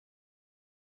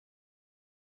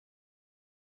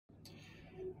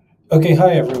Okay,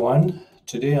 hi everyone.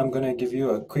 Today I'm going to give you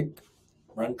a quick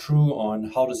run through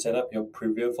on how to set up your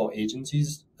Privyr for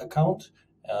Agencies account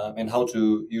and how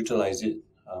to utilize it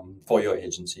for your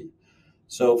agency.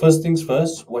 So first things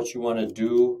first, what you want to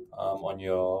do on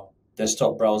your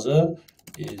desktop browser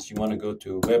is you want to go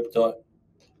to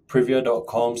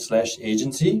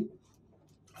web.privyr.com/agency.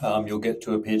 You'll get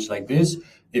to a page like this.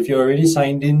 If you're already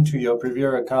signed in to your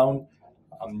Privyr account,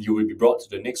 you will be brought to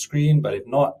the next screen, but if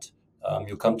not,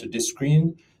 you'll come to this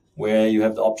screen where you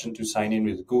have the option to sign in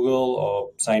with Google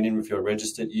or sign in with your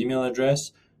registered email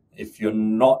address. If you're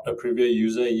not a Privyr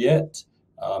user yet,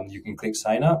 you can click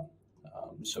sign up.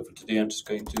 So for today, I'm just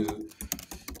going to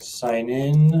sign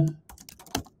in.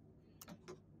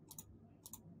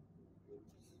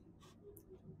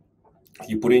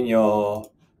 You put in your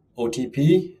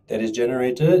OTP that is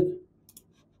generated.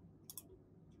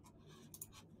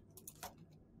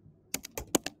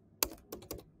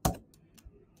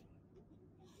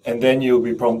 And then you'll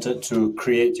be prompted to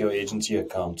create your agency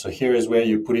account. So here is where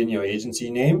you put in your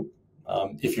agency name.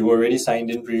 If you were already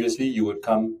signed in previously, you would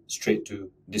come straight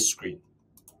to this screen.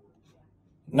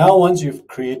 Now, once you've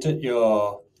created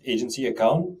your agency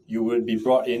account, you will be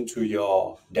brought into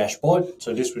your dashboard.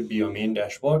 So this would be your main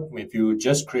dashboard. If you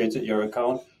just created your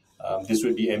account, this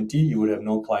would be empty. You would have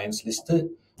no clients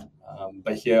listed.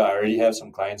 But here I already have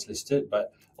some clients listed.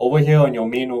 But over here on your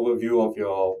main overview of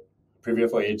your Privyr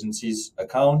for Agencies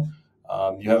account,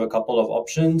 you have a couple of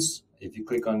options. If you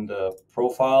click on the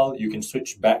profile, you can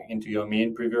switch back into your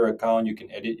main Privyr account. You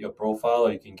can edit your profile,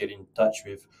 or you can get in touch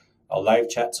with our live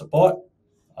chat support.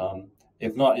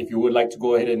 If not, if you would like to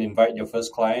go ahead and invite your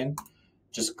first client,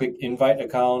 just click invite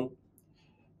account.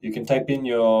 You can type in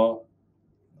your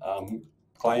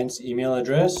client's email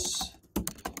address.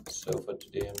 So for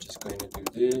today, I'm just going to do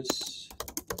this.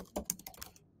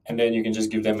 And then you can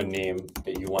just give them a name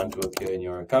that you want to appear in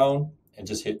your account and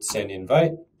just hit send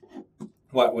invite.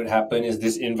 What would happen is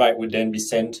this invite would then be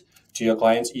sent to your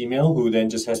client's email, who then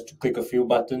just has to click a few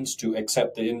buttons to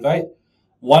accept the invite.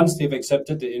 Once they've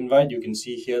accepted the invite, you can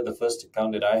see here the first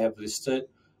account that I have listed.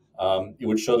 It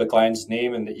would show the client's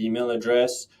name and the email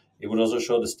address. It would also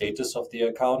show the status of the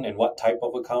account and what type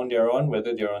of account they're on,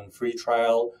 whether they're on free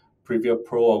trial, Privyr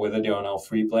Pro, or whether they're on our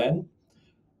free plan.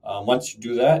 Once you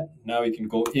do that, now you can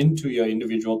go into your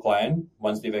individual client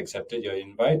once they've accepted your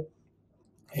invite,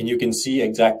 and you can see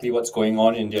exactly what's going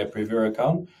on in their Privyr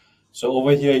account. So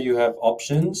over here, you have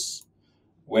options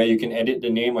where you can edit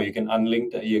the name or you can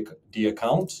unlink the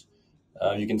account.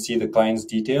 You can see the client's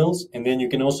details, and then you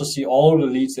can also see all the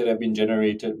leads that have been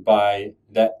generated by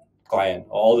that client,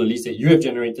 or all the leads that you have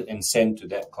generated and sent to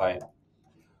that client.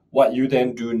 What you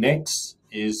then do next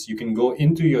is you can go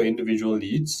into your individual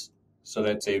leads. So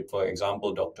let's say, for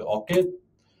example, Dr. Orchid.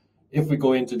 If we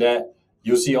go into that,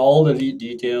 you'll see all the lead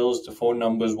details, the phone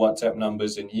numbers, WhatsApp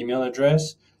numbers, and email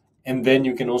address. And then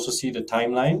you can also see the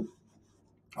timeline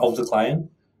of the client.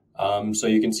 So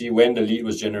you can see when the lead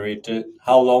was generated,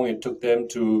 how long it took them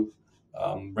to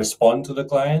respond to the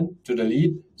client, to the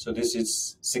lead. So this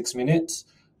is 6 minutes.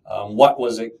 What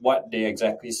they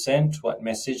exactly sent, what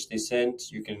message they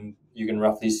sent. You can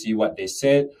roughly see what they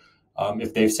said.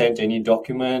 If they've sent any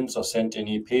documents or sent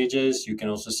any pages, you can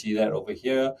also see that over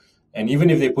here. And even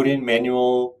if they put in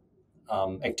manual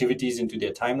activities into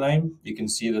their timeline, you can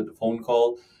see that the phone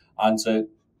call answered,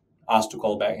 asked to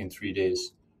call back in 3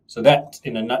 days. So that's,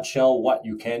 in a nutshell, what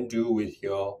you can do with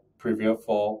your Privyr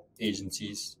for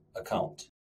Agencies account.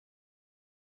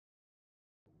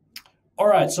 All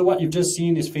right, so what you've just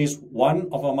seen is phase 1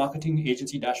 of our marketing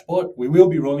agency dashboard. We will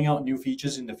be rolling out new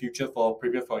features in the future for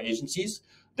Privyr for Agencies.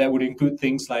 That would include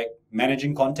things like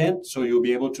managing content. So you'll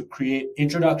be able to create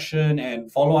introduction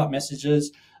and follow-up messages.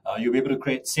 You'll be able to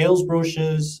create sales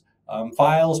brochures,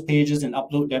 files, pages, and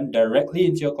upload them directly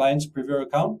into your client's Privyr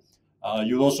account.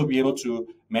 You'll also be able to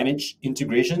manage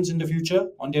integrations in the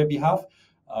future on their behalf.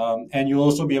 And you'll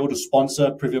also be able to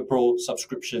sponsor Privyr Pro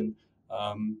subscription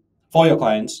for your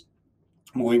clients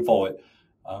moving forward.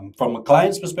 From a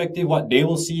client's perspective, what they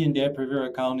will see in their Privyr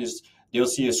account is they'll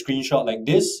see a screenshot like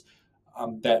this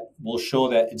that will show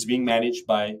that it's being managed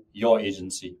by your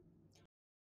agency.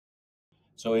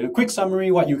 So in a quick summary,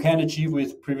 what you can achieve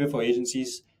with Privyr for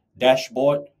Agencies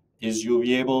dashboard is you'll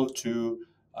be able to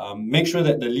make sure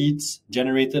that the leads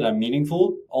generated are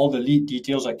meaningful. All the lead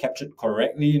details are captured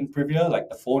correctly in Privyr, like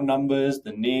the phone numbers,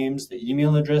 the names, the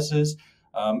email addresses.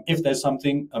 If there's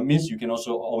something amiss, you can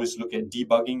also always look at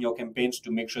debugging your campaigns to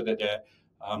make sure that they're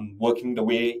working the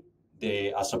way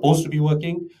they are supposed to be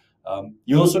working.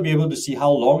 You'll also be able to see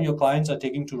how long your clients are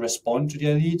taking to respond to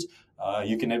their leads.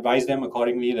 You can advise them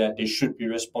accordingly that they should be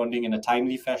responding in a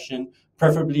timely fashion,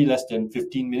 preferably less than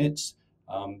 15 minutes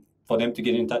for them to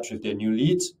get in touch with their new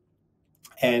leads.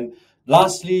 And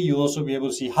lastly, you'll also be able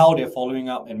to see how they're following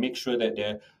up and make sure that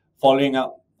they're following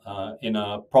up in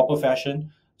a proper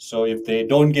fashion. So if they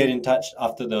don't get in touch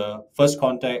after the first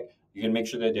contact, you can make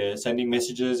sure that they're sending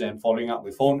messages and following up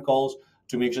with phone calls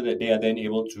to make sure that they are then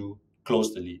able to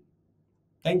close the lead.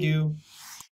 Thank you.